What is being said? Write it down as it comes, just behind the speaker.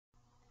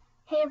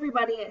Hey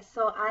everybody,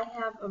 so I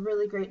have a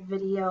really great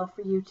video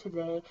for you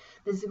today.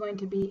 This is going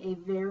to be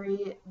a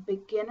very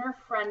beginner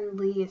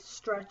friendly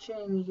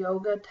stretching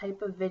yoga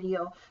type of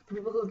video for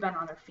people who've been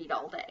on their feet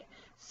all day.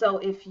 So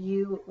if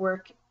you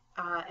work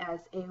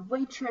as a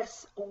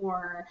waitress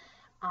or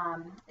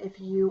if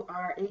you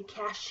are a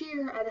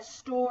cashier at a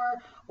store,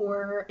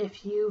 or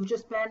if you've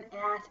just been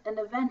at an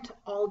event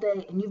all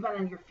day and you've been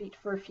on your feet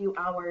for a few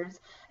hours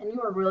and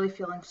you are really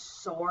feeling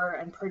sore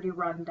and pretty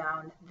run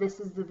down,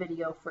 this is the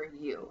video for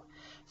you.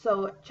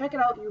 So check it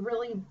out. You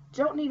really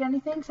don't need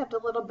anything except a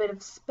little bit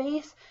of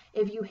space.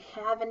 If you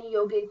have any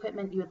yoga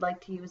equipment you would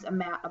like to use, a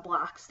mat, a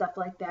block, stuff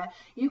like that,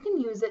 you can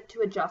use it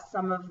to adjust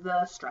some of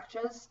the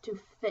stretches to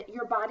fit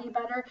your body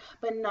better,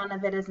 but none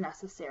of it is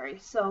necessary.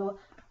 So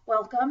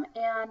welcome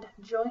and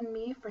join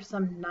me for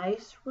some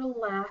nice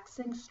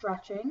relaxing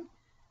stretching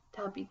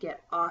to help you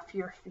get off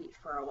your feet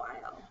for a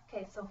while.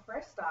 Okay, so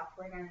first off,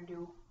 we're going to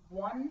do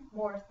one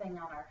more thing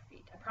on our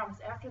feet. I promise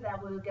after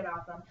that we'll get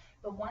off them,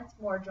 but once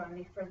more join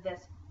me for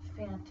this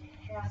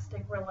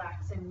fantastic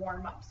relaxing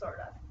warm-up sort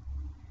of.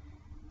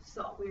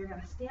 So we're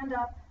going to stand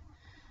up,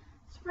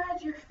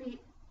 spread your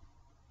feet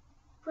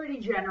pretty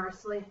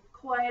generously,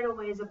 quite a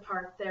ways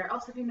apart there.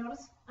 Also, if you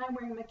notice, I'm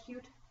wearing my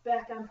cute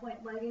back on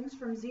Pointe leggings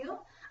from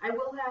Zeal. I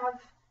will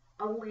have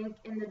a link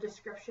in the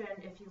description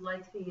if you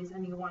like these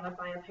and you want to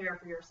buy a pair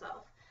for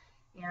yourself.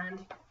 And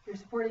you're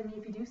supporting me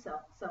if you do so.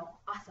 So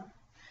awesome.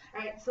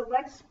 All right, so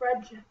legs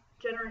spread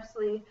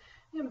generously.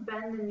 You can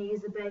bend the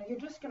knees a bit. You're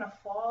just going to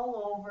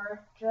fall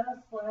over.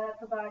 Just let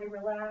the body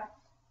relax.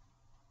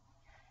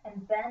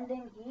 And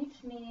bending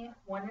each knee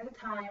one at a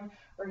time,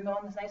 we're going to go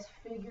in this nice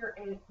figure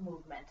 8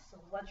 movement. So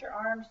let your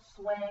arms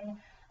swing,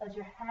 let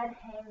your head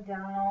hang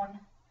down.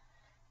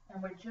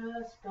 And we're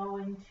just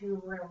going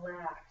to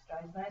relax.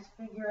 Draw these nice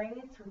figure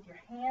 8s with your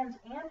hands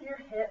and your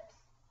hips.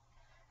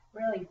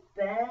 Really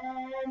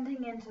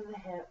bending into the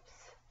hips.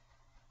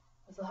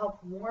 This will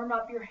help warm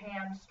up your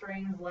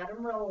hamstrings. Let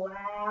them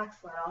relax.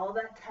 Let all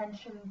that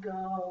tension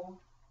go.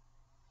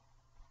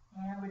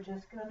 And we're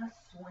just going to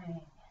swing.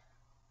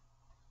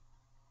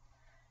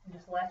 And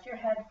just let your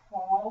head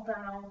fall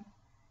down.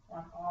 You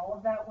want all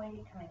of that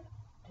weight coming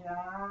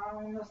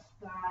down the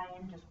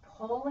spine, just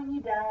pulling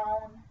you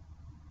down.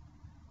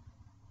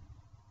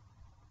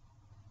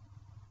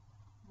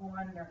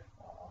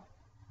 Wonderful.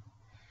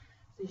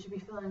 So you should be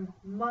feeling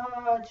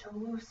much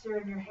looser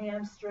in your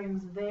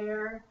hamstrings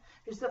there.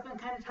 If you're still feeling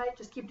kind of tight,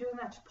 just keep doing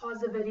that. Just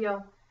pause the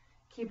video.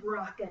 Keep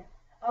rocking.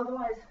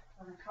 Otherwise,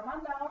 we're going to come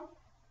on down.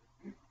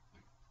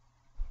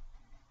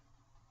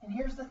 And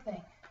here's the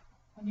thing.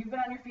 When you've been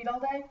on your feet all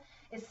day,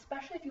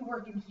 especially if you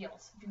work in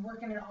heels, if you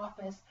work in an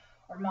office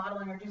or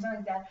modeling or do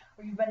something like that,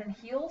 where you've been in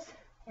heels,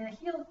 in a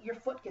heel, your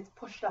foot gets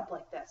pushed up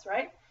like this,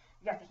 right?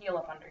 You got the heel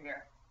up under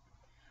here.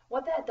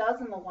 What that does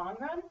in the long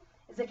run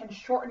is it can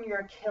shorten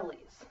your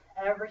Achilles.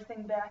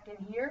 Everything back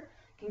in here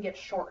can get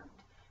shortened,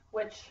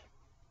 which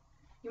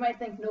you might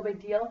think no big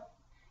deal.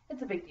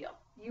 It's a big deal.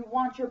 You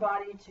want your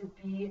body to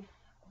be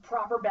a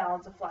proper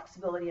balance of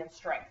flexibility and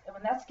strength. And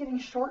when that's getting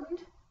shortened,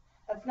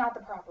 that's not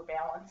the proper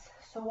balance.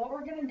 So what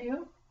we're going to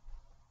do,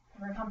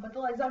 we're going to come put the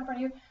legs out in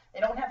front of you.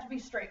 They don't have to be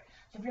straight.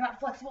 So if you're not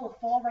flexible to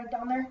fall right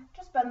down there,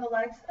 just bend the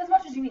legs as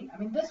much as you need. I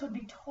mean, this would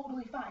be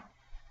totally fine.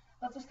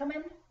 Let's just come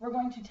in. We're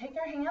going to take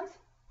our hands,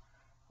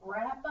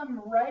 wrap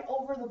them right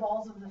over the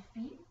balls of the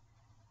feet,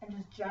 and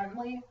just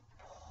gently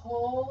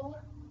pull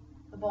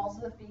the balls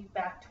of the feet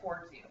back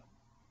towards you.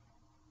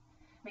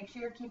 Make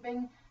sure you're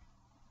keeping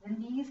the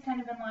knees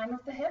kind of in line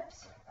with the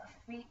hips,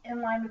 the feet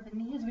in line with the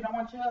knees. We don't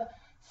want you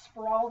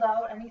sprawled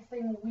out,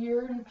 anything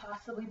weird and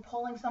possibly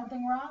pulling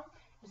something wrong.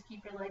 Just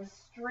keep your legs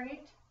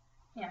straight.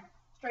 Yeah,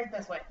 straight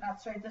this way, not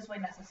straight this way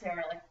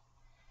necessarily.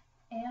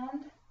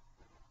 And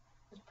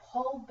just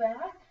pull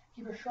back.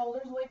 Keep your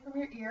shoulders away from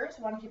your ears.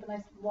 You want to keep a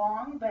nice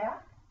long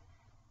back.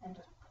 And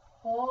just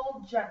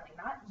pull gently,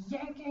 not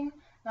yanking,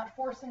 not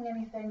forcing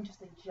anything,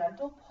 just a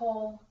gentle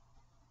pull.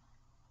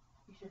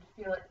 You should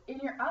feel it in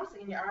your,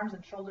 honestly, in your arms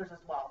and shoulders as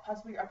well,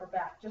 possibly your upper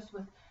back, just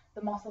with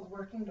the muscles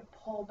working to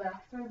pull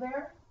back through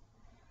there.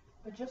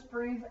 But just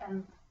breathe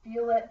and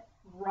feel it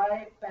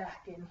right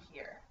back in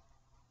here.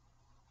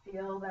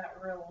 Feel that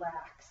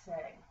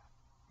relaxing.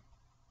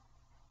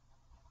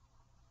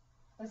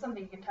 This is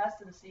something you can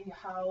test and see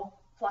how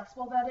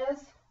flexible that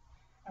is.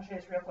 I'll show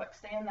you this real quick.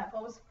 Stay in that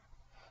pose.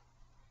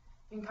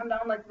 You can come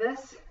down like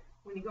this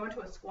when you go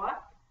into a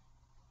squat.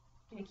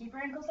 Can you keep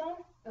your ankles down?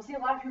 You'll see a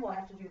lot of people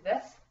have to do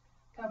this.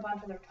 Come up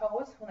onto their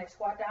toes when they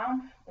squat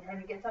down. They're trying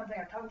to get something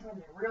or tugging something,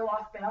 they're real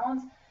off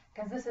balance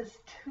because this is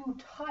too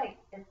tight.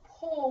 It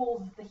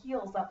pulls the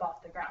heels up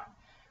off the ground.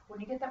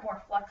 When you get that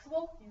more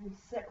flexible, you can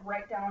sit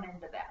right down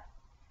into that.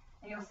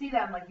 And you'll see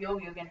that in like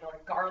yoga, you get into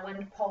like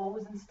garland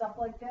pose and stuff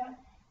like that.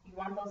 You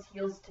want those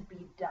heels to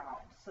be down.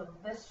 So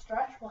this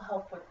stretch will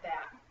help with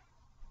that.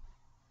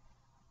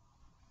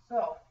 So,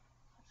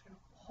 I'm just going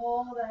to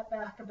pull that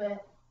back a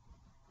bit.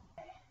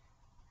 Okay.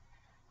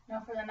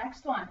 Now for the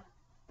next one,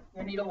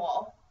 you're going to need a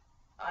wall.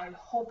 I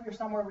hope you're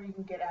somewhere where you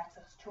can get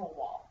access to a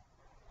wall.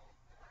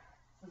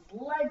 This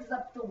is legs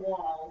up the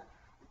wall.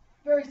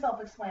 Very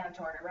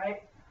self-explanatory,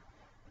 right?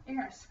 You're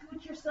going to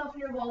scoot yourself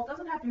near the wall. It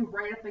doesn't have to be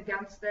right up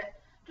against it.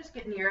 Just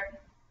get near it.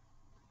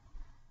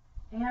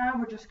 And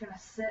we're just going to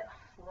sit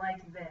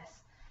like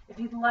this. If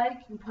you'd like,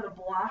 you can put a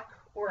block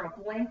or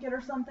a blanket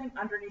or something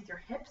underneath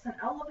your hips and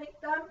elevate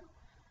them.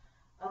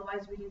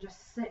 Otherwise, we can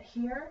just sit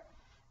here,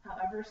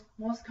 however's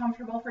most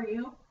comfortable for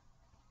you.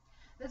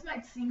 This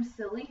might seem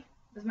silly.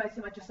 This might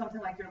seem like just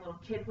something like your little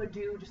kid would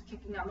do, just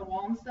kicking on the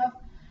wall and stuff.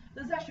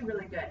 This is actually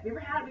really good. Have you ever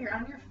had it where you're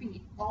on your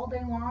feet all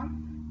day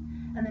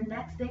long, and the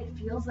next day it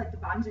feels like the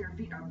bottoms of your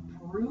feet are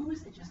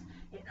bruised?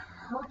 It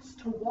hurts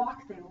to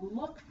walk. They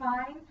look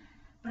fine,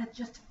 but it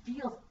just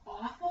feels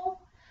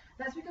awful.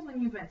 That's because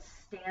when you've been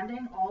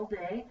standing all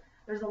day,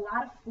 there's a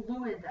lot of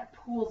fluid that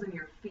pools in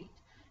your feet.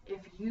 If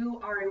you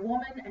are a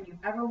woman and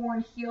you've ever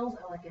worn heels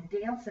at like a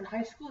dance in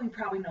high school, you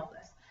probably know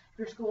this. If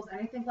your school is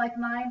anything like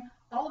mine,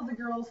 all of the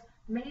girls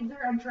made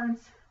their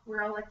entrance.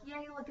 We're all like,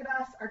 yay, look at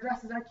us. Our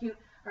dresses are cute.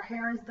 Our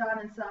hair is done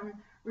in some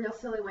real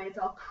silly way. It's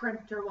all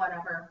crimped or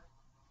whatever.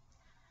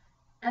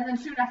 And then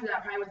soon after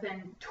that, probably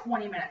within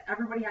 20 minutes,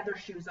 everybody had their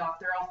shoes off.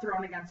 They're all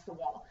thrown against the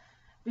wall.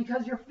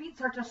 Because your feet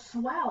start to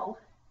swell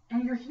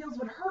and your heels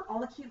would hurt. All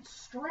the cute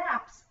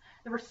straps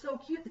that were so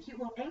cute, the cute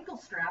little ankle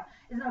strap,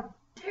 is now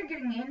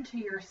digging into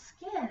your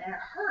skin, and it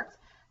hurts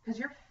because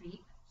your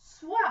feet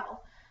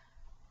swell.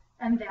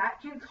 And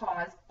that can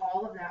cause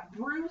all of that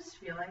bruised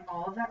feeling,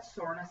 all of that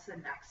soreness the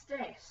next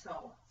day.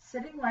 So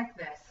sitting like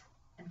this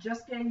and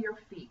just getting your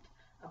feet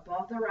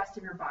above the rest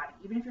of your body,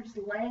 even if you're just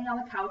laying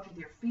on the couch with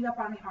your feet up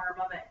on the arm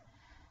of it,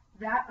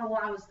 that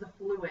allows the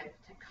fluid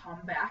to come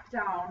back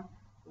down,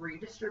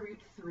 redistribute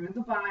through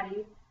the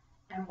body,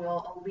 and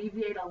will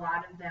alleviate a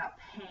lot of that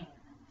pain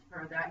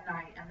for that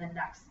night and the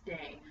next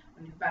day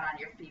when you've been on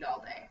your feet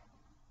all day.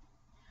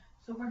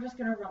 So we're just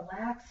going to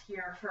relax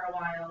here for a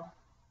while.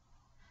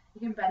 You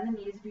can bend the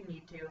knees if you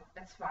need to.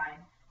 It's fine.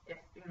 If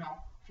you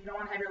don't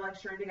want to have your legs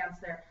straight against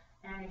there,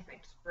 anything,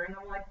 just bring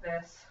them like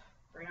this.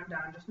 Bring them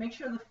down. Just make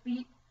sure the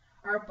feet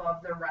are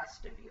above the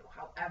rest of you,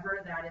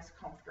 however that is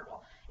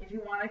comfortable. If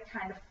you want to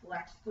kind of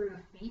flex through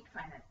the feet,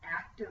 find an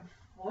active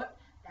foot,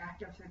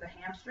 active through the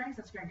hamstrings.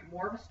 That's going to get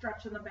more of a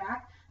stretch in the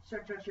back.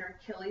 Stretch out your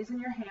Achilles and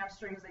your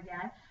hamstrings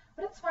again.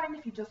 But it's fine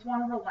if you just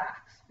want to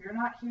relax. If you're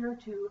not here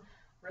to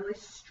really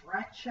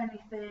stretch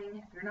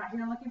anything, if you're not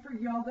here looking for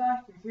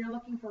yoga, if you're here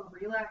looking for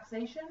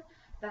relaxation,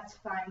 that's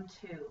fine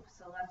too.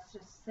 So let's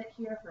just sit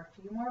here for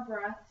a few more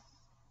breaths.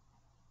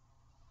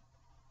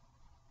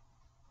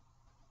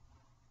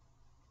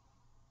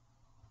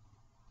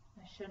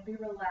 It should be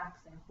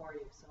relaxing for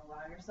you, so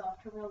allow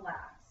yourself to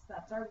relax.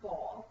 That's our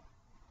goal.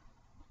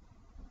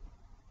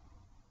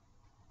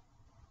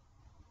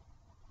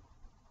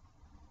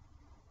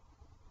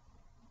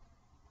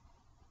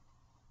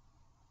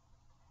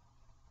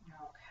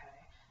 Okay,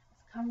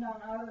 let's come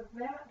down out of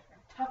that,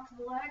 tuck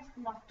the legs,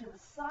 come off to the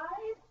side.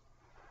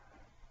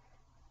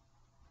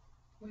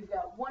 We've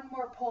got one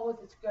more pose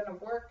that's going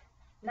to work,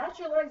 not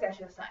your legs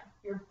actually this time,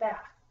 your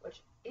back,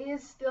 which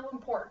is still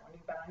important when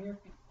you've been on your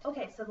feet.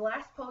 Okay, so the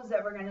last pose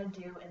that we're going to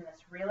do in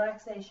this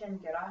relaxation,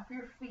 get off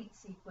your feet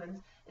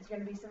sequence is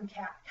going to be some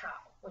cat-cow,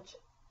 which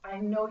I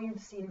know you've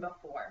seen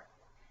before.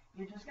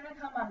 You're just going to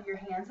come onto your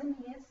hands and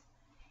knees.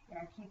 You're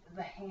going to keep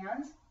the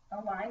hands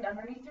aligned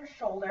underneath your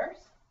shoulders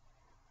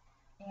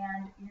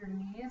and your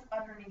knees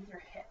underneath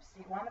your hips.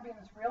 So you want to be in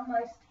this real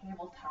nice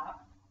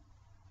tabletop.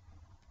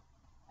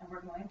 And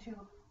we're going to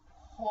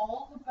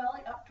pull the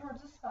belly up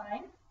towards the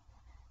spine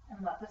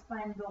and let the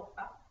spine go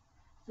up.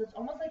 So it's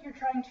almost like you're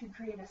trying to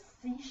create a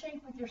C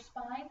shape with your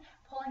spine,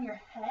 pulling your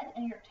head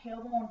and your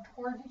tailbone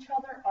towards each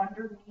other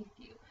underneath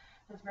you.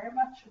 So it's very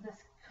much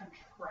this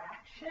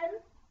contraction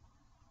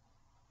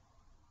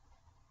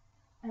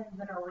and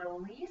then a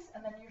release,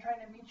 and then you're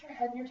trying to meet your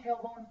head and your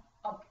tailbone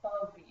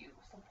above you,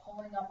 so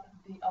pulling up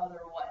the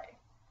other way.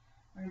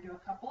 We're going to do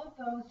a couple of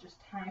those, just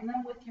time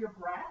them with your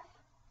breath.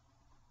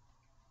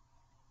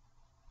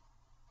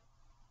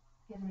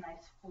 Get a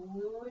nice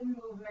fluid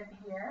movement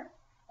here.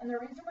 And the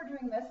reason we're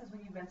doing this is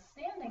when you've been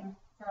standing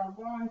for a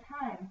long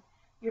time,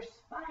 your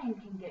spine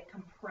can get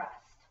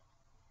compressed.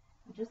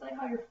 And just like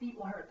how your feet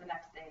will hurt the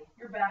next day,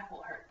 your back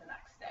will hurt the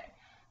next day.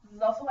 This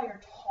is also why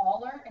you're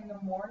taller in the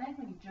morning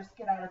when you just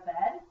get out of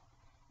bed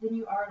than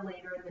you are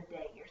later in the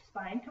day. Your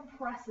spine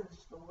compresses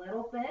just a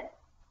little bit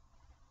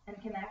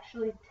and can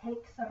actually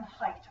take some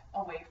height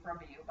away from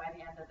you by the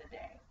end of the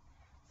day.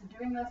 So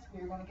doing this,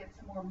 we're going to get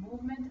some more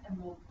movement and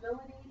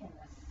mobility in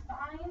the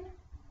spine.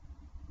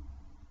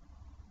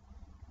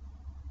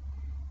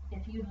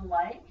 If you'd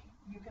like,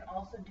 you can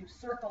also do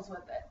circles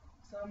with it.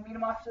 So meet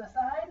them off to the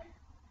side,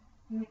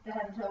 meet the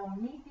head and tail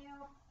beneath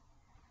you,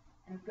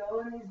 and go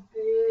in these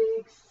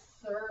big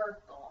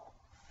circles.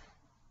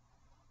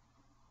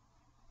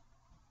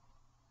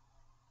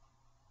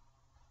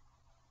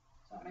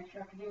 So make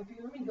sure after doing a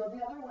few of them, you go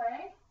the other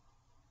way.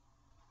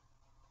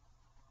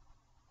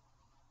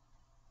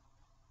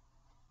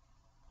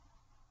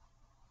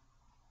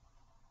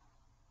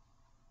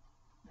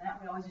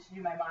 That we always used to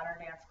do my modern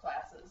dance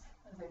classes.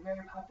 It's a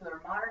very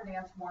popular modern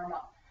dance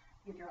warm-up.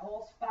 Get your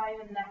whole spine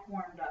and neck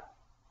warmed up.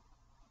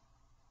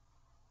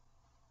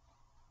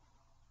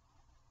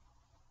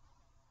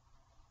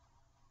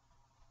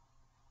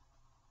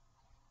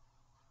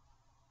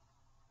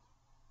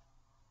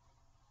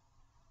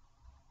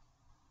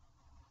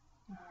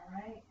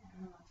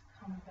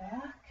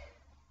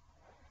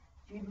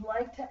 If you'd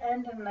like to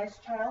end in a nice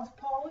child's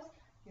pose,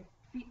 your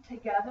feet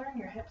together and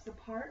your hips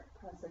apart,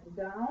 pressing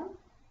down,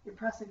 you're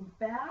pressing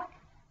back,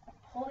 and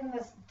pulling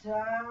this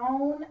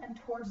down and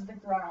towards the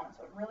ground.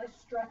 So it really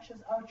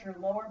stretches out your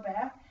lower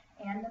back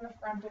and in the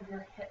front of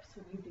your hips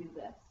when you do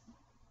this.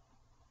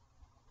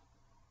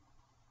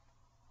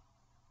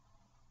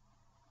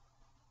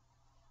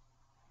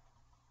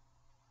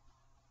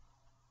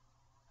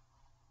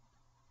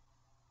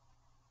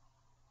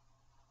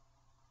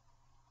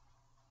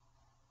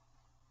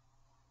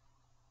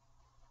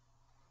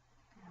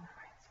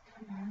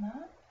 Come on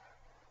up.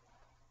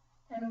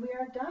 And we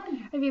are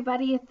done.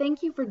 Everybody,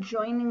 thank you for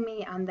joining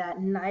me on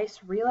that nice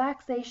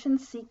relaxation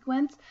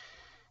sequence.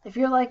 If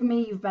you're like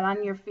me, you've been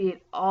on your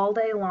feet all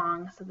day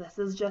long, so this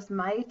is just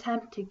my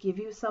attempt to give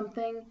you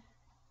something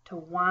to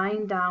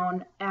wind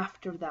down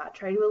after that.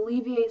 Try to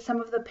alleviate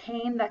some of the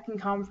pain that can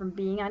come from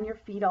being on your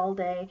feet all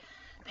day.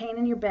 Pain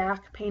in your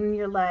back, pain in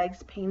your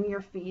legs, pain in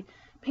your feet,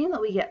 pain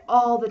that we get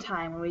all the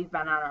time when we've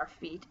been on our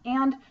feet.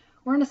 And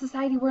we're in a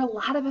society where a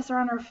lot of us are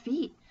on our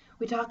feet.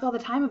 We talk all the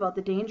time about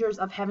the dangers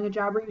of having a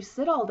job where you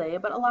sit all day,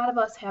 but a lot of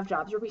us have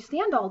jobs where we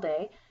stand all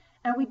day,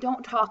 and we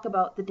don't talk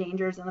about the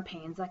dangers and the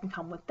pains that can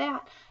come with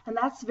that. And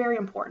that's very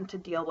important to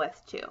deal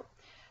with too.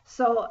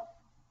 So,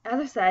 as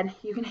I said,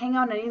 you can hang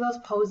out in any of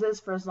those poses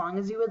for as long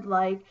as you would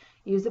like.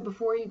 Use it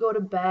before you go to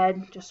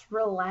bed. Just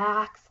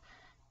relax.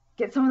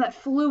 Get some of that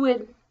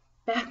fluid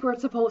back where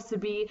it's supposed to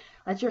be.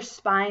 Let your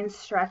spine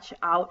stretch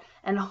out,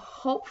 and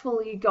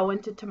hopefully go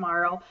into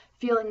tomorrow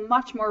feeling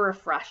much more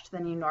refreshed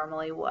than you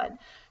normally would.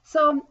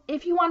 So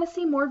if you want to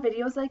see more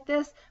videos like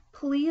this,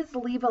 please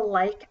leave a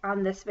like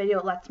on this video.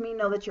 It lets me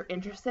know that you're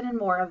interested in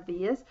more of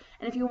these.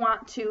 And if you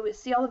want to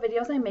see all the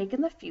videos I make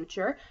in the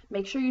future,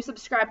 make sure you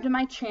subscribe to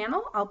my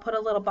channel. I'll put a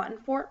little button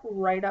for it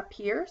right up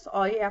here. So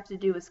all you have to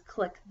do is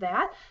click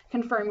that,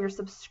 confirm your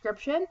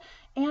subscription,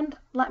 and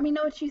let me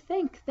know what you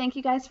think. Thank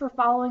you guys for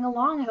following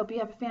along. I hope you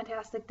have a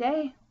fantastic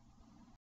day.